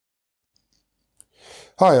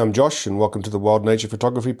Hi, I'm Josh, and welcome to the Wild Nature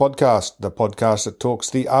Photography Podcast, the podcast that talks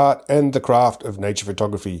the art and the craft of nature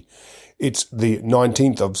photography. It's the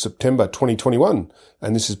 19th of September 2021,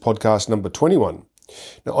 and this is podcast number 21.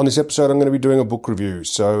 Now, on this episode, I'm going to be doing a book review.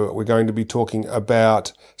 So we're going to be talking about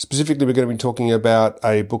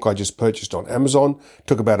a book I just purchased on Amazon. It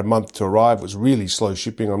took about a month to arrive. It was really slow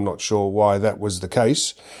shipping. I'm not sure why that was the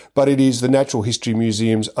case, but it is the Natural History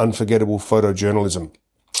Museum's Unforgettable Photojournalism.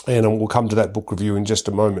 And we'll come to that book review in just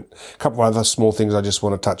a moment. A couple of other small things I just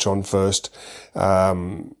want to touch on first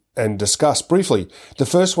and discuss briefly. The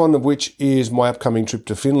first one of which is my upcoming trip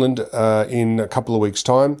to Finland in a couple of weeks'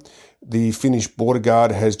 time. The Finnish border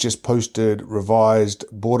guard has just posted revised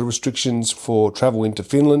border restrictions for travel into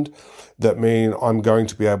Finland that mean I'm going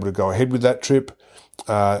to be able to go ahead with that trip.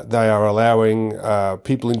 They are allowing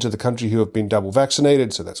people into the country who have been double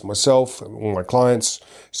vaccinated, so that's myself and all my clients.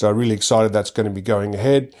 So really excited that's going to be going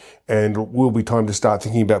ahead, and will be time to start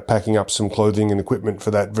thinking about packing up some clothing and equipment for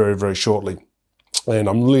that very, very shortly. And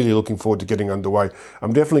I'm really looking forward to getting underway.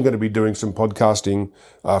 I'm definitely going to be doing some podcasting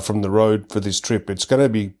from the road for this trip. It's going to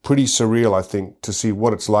be pretty surreal, I think, to see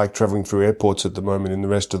what it's like traveling through airports at the moment in the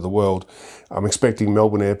rest of the world. I'm expecting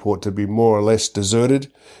Melbourne Airport to be more or less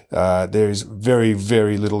deserted. There is very,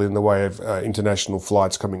 very little in the way of international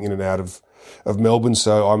flights coming in and out of Melbourne.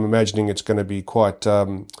 So I'm imagining it's going to be quite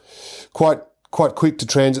quick to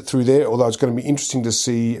transit through there, although it's going to be interesting to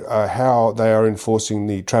see how they are enforcing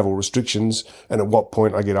the travel restrictions and at what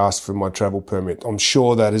point I get asked for my travel permit. I'm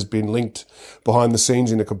sure that has been linked behind the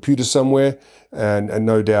scenes in a computer somewhere, and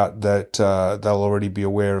no doubt that they'll already be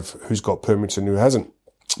aware of who's got permits and who hasn't.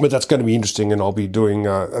 But that's going to be interesting, and I'll be doing,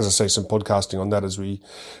 as I say, some podcasting on that as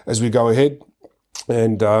we go ahead.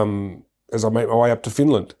 And as I make my way up to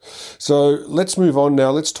Finland. So let's move on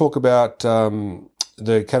now. Let's talk about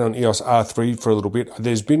the Canon EOS R3 for a little bit.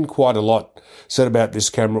 There's been quite a lot said about this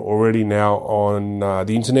camera already now on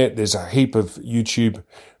the internet. There's a heap of YouTube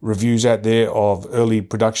reviews out there of early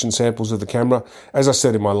production samples of the camera. As I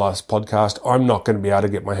said in my last podcast, I'm not going to be able to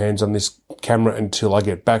get my hands on this camera until I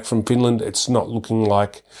get back from Finland. It's not looking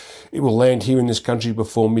like it will land here in this country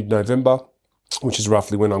before mid-November, which is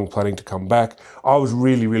roughly when I'm planning to come back. I was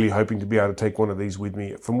really, really hoping to be able to take one of these with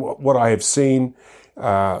me. From what I have seen,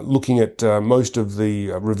 looking at most of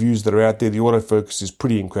the reviews that are out there, the autofocus is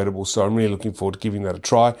pretty incredible, so I'm really looking forward to giving that a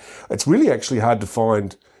try. It's really actually hard to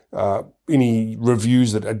find any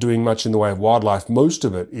reviews that are doing much in the way of wildlife. Most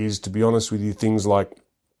of it is, to be honest with you, things like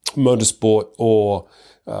motorsport or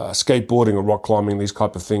skateboarding or rock climbing, these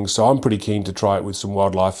type of things. So I'm pretty keen to try it with some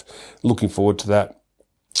wildlife. Looking forward to that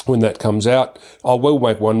when that comes out. I will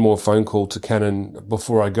make one more phone call to Canon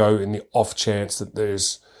before I go in the off chance that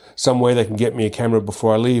there's somewhere they can get me a camera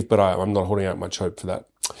before I leave, but I'm not holding out much hope for that.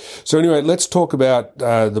 So anyway, let's talk about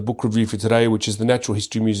the book review for today, which is the Natural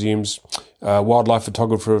History Museum's Wildlife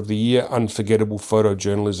Photographer of the Year, Unforgettable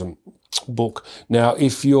Photojournalism book. Now,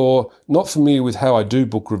 if you're not familiar with how I do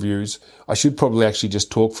book reviews, I should probably actually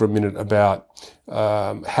just talk for a minute about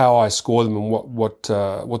how I score them and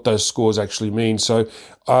what those scores actually mean. So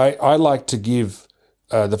I like to give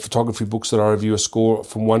the photography books that I review a score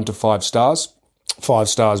from 1 to 5 stars. 5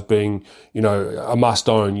 stars being, a must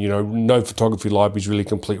own, no photography library is really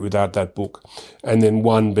complete without that book. And then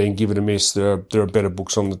 1 being give it a miss. There are better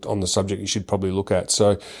books on the subject you should probably look at.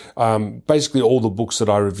 So, basically all the books that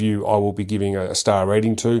I review, I will be giving a star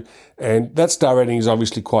rating to. And that star rating is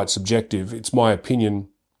obviously quite subjective. It's my opinion,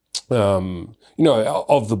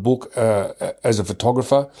 of the book, as a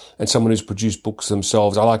photographer and someone who's produced books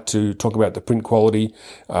themselves. I like to talk about the print quality,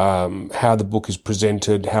 how the book is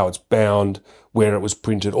presented, how it's bound, where it was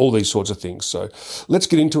printed, all these sorts of things. So let's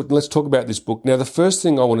get into it and let's talk about this book. Now, the first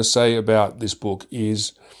thing I want to say about this book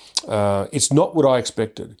is, it's not what I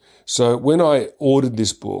expected. So when I ordered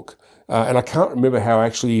this book, and I can't remember how I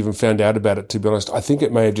actually even found out about it, to be honest. I think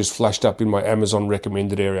it may have just flashed up in my Amazon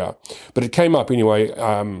recommended area, but it came up anyway.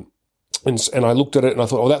 And I looked at it and I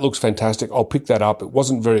thought, that looks fantastic. I'll pick that up. It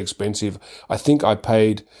wasn't very expensive. I think I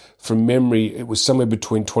paid, from memory, it was somewhere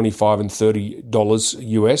between $25 and $30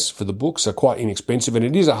 US for the book. So quite inexpensive. And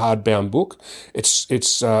it is a hardbound book.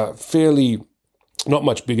 It's fairly not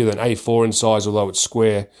much bigger than A4 in size, although it's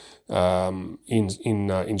square,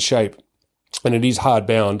 in shape. And it is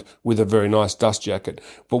hardbound with a very nice dust jacket.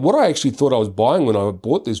 But what I actually thought I was buying when I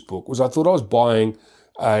bought this book was I thought I was buying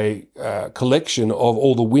a collection of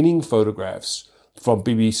all the winning photographs from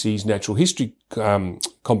BBC's Natural History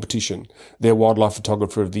competition, their Wildlife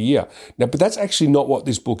Photographer of the Year. Now, but that's actually not what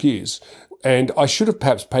this book is. And I should have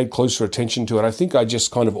perhaps paid closer attention to it. I think I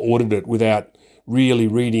just kind of ordered it without really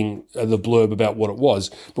reading the blurb about what it was.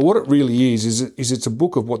 But what it really is it's a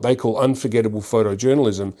book of what they call unforgettable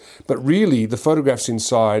photojournalism. But really, the photographs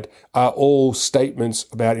inside are all statements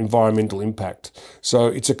about environmental impact. So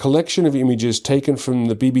it's a collection of images taken from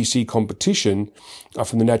the BBC competition,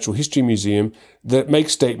 from the Natural History Museum, that make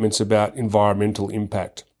statements about environmental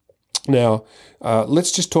impact. Now,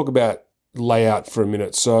 let's just talk about layout for a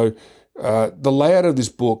minute. So the layout of this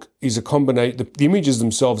book is a combination. The images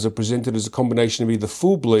themselves are presented as a combination of either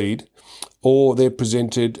full bleed or they're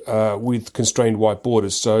presented with constrained white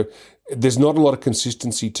borders. So there's not a lot of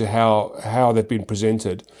consistency to how they've been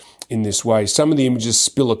presented in this way. Some of the images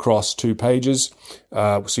spill across 2 pages,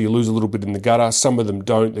 so you lose a little bit in the gutter. Some of them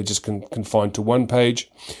don't. They're just confined to 1 page.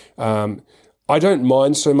 I don't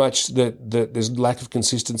mind so much that there's lack of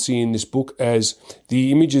consistency in this book, as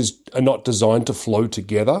the images are not designed to flow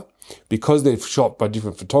together because they're shot by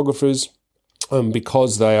different photographers,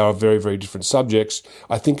 because they are very, very different subjects.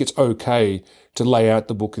 I think it's okay to lay out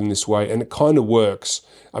the book in this way, and it kind of works.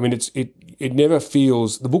 I mean, it never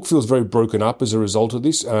feels, the book feels very broken up as a result of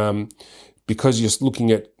this, because you're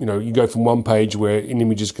looking at, you go from one page where an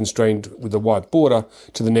image is constrained with a white border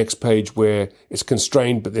to the next page where it's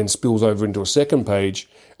constrained but then spills over into a second page,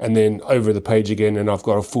 and then over the page again, and I've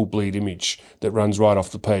got a full bleed image that runs right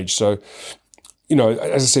off the page. So,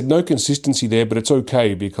 as I said, no consistency there, but it's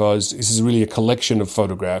okay because this is really a collection of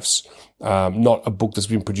photographs, not a book that's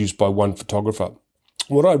been produced by one photographer.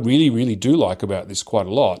 What I really, really do like about this quite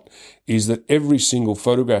a lot is that every single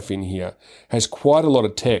photograph in here has quite a lot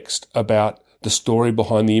of text about the story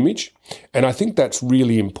behind the image. And I think that's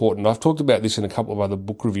really important. I've talked about this in a couple of other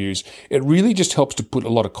book reviews. It really just helps to put a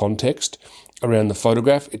lot of context around the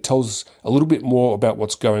photograph. It tells a little bit more about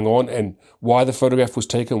what's going on and why the photograph was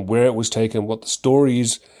taken, where it was taken, what the story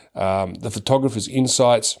is, the photographer's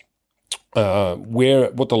insights,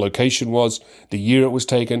 what the location was, the year it was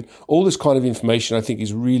taken. All this kind of information I think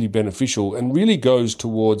is really beneficial and really goes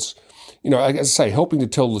towards, as I say, helping to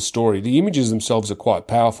tell the story. The images themselves are quite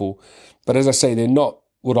powerful, but as I say, they're not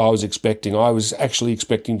what I was expecting. I was actually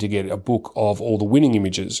expecting to get a book of all the winning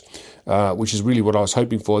images, which is really what I was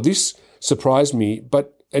hoping for. This surprised me,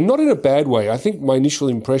 and not in a bad way. I think my initial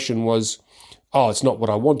impression was, it's not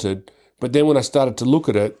what I wanted. But then when I started to look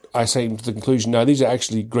at it, I came to the conclusion, no, these are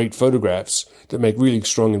actually great photographs that make really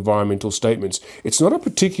strong environmental statements. It's not a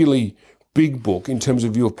particularly big book in terms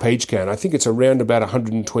of view of page count. I think it's around about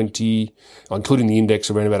 120, including the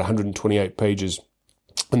index, around about 128 pages.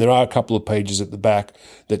 And there are a couple of pages at the back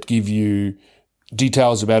that give you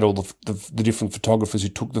details about all the different photographers who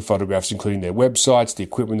took the photographs, including their websites, the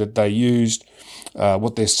equipment that they used,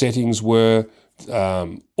 what their settings were.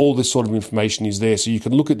 All this sort of information is there. So you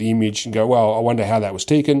can look at the image and go, well, I wonder how that was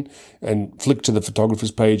taken, and flick to the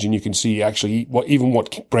photographer's page and you can see actually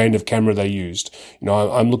what brand of camera they used.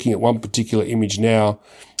 I'm looking at one particular image now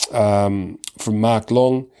from Mark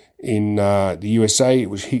Long in the USA.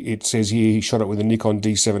 It says here he shot it with a Nikon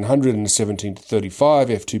D700 and a 17-35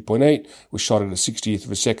 f2.8. Was shot at a 60th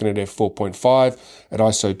of a second at f4.5 at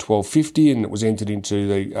ISO 1250, and it was entered into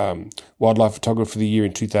the Wildlife Photographer of the Year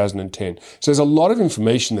in 2010. So there's a lot of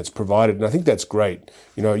information that's provided, and I think that's great.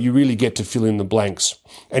 You really get to fill in the blanks.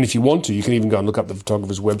 And if you want to, you can even go and look up the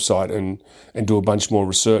photographer's website and do a bunch more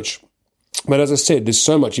research. But as I said, there's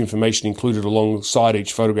so much information included alongside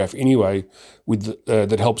each photograph anyway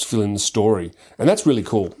that helps fill in the story. And that's really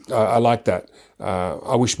cool. I like that.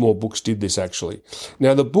 I wish more books did this, actually.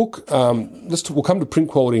 Now, the book, we'll come to print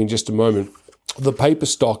quality in just a moment. The paper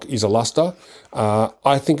stock is a luster.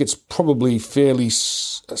 I think it's probably fairly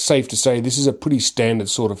safe to say this is a pretty standard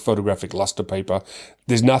sort of photographic luster paper.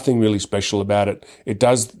 There's nothing really special about it. It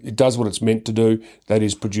does what it's meant to do. That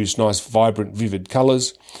is, produce nice, vibrant, vivid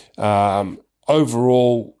colours.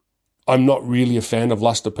 Overall, I'm not really a fan of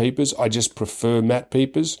luster papers. I just prefer matte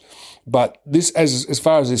papers. But this, as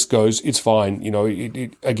far as this goes, it's fine.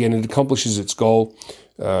 It accomplishes its goal.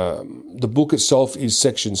 The book itself is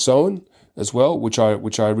section sewn as well, which I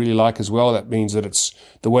really like as well. That means that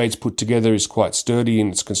the way it's put together is quite sturdy in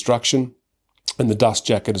its construction, and the dust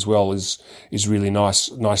jacket as well is really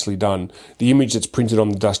nicely done. The image that's printed on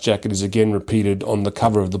the dust jacket is again repeated on the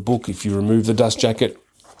cover of the book if you remove the dust jacket,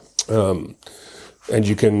 and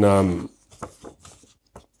you can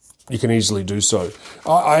easily do so.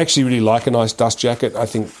 I actually really like a nice dust jacket. I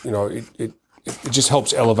think it just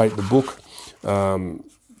helps elevate the book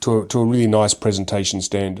to a really nice presentation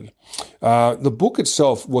standard. The book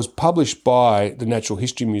itself was published by the Natural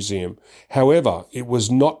History Museum. However, it was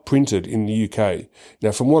not printed in the UK.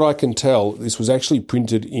 Now, from what I can tell, this was actually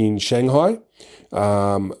printed in Shanghai,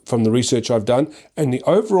 from the research I've done, and the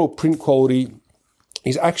overall print quality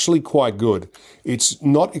is actually quite good. It's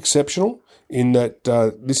not exceptional in that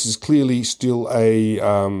this is clearly still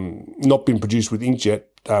not been produced with inkjet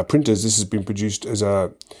printers. This has been produced as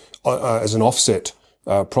an offset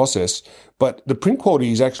process, but the print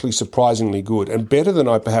quality is actually surprisingly good and better than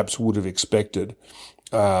I perhaps would have expected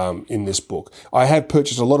in this book. I have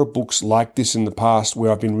purchased a lot of books like this in the past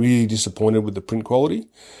where I've been really disappointed with the print quality,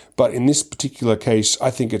 but in this particular case,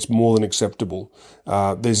 I think it's more than acceptable.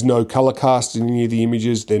 There's no color cast in any of the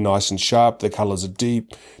images. They're nice and sharp. The colors are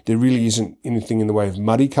deep. There really isn't anything in the way of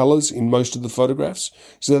muddy colors in most of the photographs,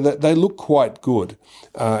 so that they look quite good,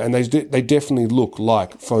 and they definitely look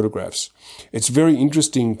like photographs. It's very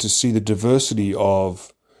interesting to see the diversity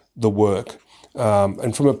of the work.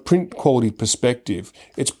 And from a print quality perspective,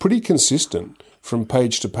 it's pretty consistent from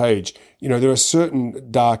page to page. There are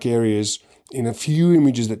certain dark areas in a few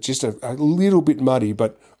images that just are a little bit muddy,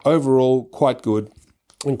 but overall quite good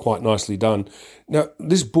and quite nicely done. Now,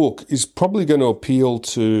 this book is probably going to appeal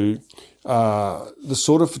to the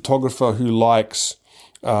sort of photographer who likes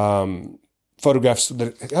photographs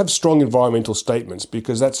that have strong environmental statements,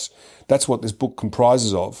 because that's what this book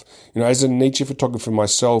comprises of. As a nature photographer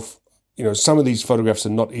myself, some of these photographs are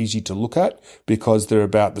not easy to look at because they're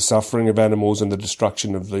about the suffering of animals and the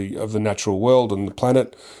destruction of the natural world and the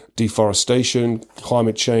planet, deforestation,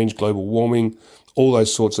 climate change, global warming. All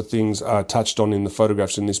those sorts of things are touched on in the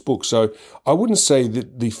photographs in this book. So I wouldn't say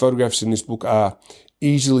that the photographs in this book are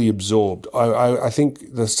easily absorbed. I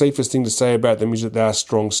think the safest thing to say about them is that they are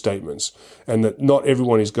strong statements, and that not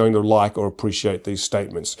everyone is going to like or appreciate these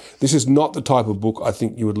statements. This is not the type of book I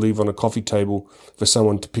think you would leave on a coffee table for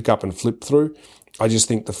someone to pick up and flip through. I just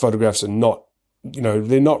think the photographs are not,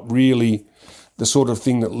 they're not really the sort of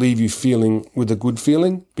thing that leave you feeling with a good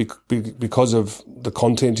feeling because of the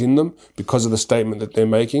content in them, because of the statement that they're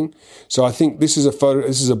making. So I think this is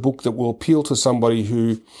a book that will appeal to somebody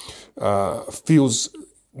who feels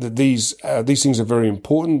that these things are very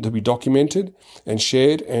important to be documented and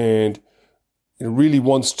shared, and really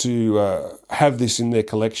wants to have this in their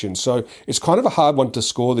collection. So it's kind of a hard one to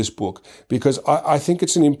score, this book, because I think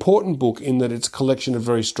it's an important book in that it's a collection of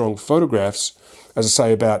very strong photographs, as I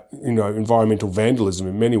say, about environmental vandalism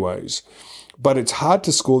in many ways. But it's hard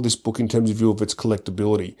to score this book in terms of view of its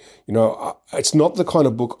collectability. It's not the kind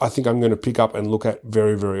of book I think I'm going to pick up and look at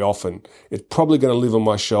very, very often. It's probably going to live on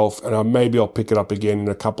my shelf, and maybe I'll pick it up again in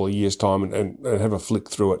a couple of years' time and have a flick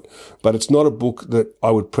through it. But it's not a book that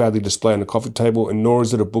I would proudly display on a coffee table, and nor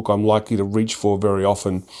is it a book I'm likely to reach for very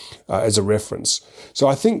often as a reference. So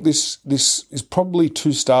I think this is probably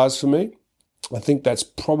 2 stars for me. I think that's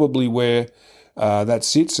probably where that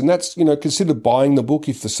sits, and that's, consider buying the book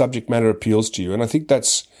if the subject matter appeals to you, and I think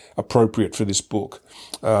that's appropriate for this book.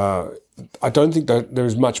 I don't think that there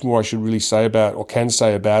is much more I should really say about or can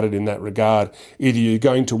say about it in that regard. Either you're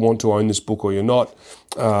going to want to own this book or you're not.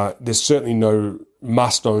 There's certainly no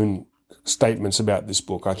must-own statements about this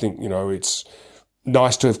book. I think, it's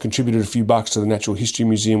nice to have contributed a few bucks to the Natural History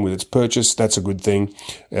Museum with its purchase. That's a good thing.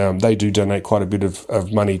 They do donate quite a bit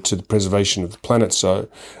of money to the preservation of the planet. So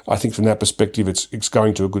I think from that perspective, it's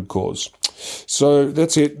going to a good cause. So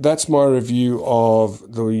that's it. That's my review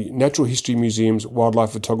of the Natural History Museum's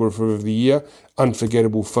Wildlife Photographer of the Year,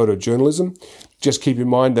 Unforgettable Photojournalism. Just keep in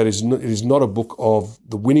mind that it is not a book of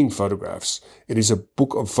the winning photographs. It is a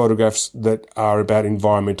book of photographs that are about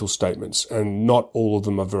environmental statements, and not all of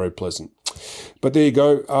them are very pleasant. But there you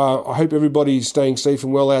go. I hope everybody's staying safe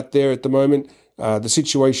and well out there at the moment. The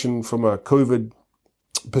situation from a COVID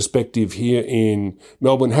perspective here in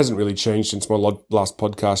Melbourne hasn't really changed since my last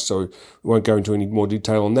podcast, so we won't go into any more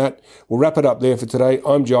detail on that. We'll wrap it up there for today.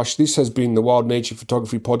 I'm Josh. This has been the Wild Nature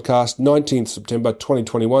Photography Podcast, 19th September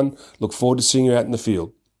 2021. Look forward to seeing you out in the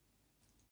field.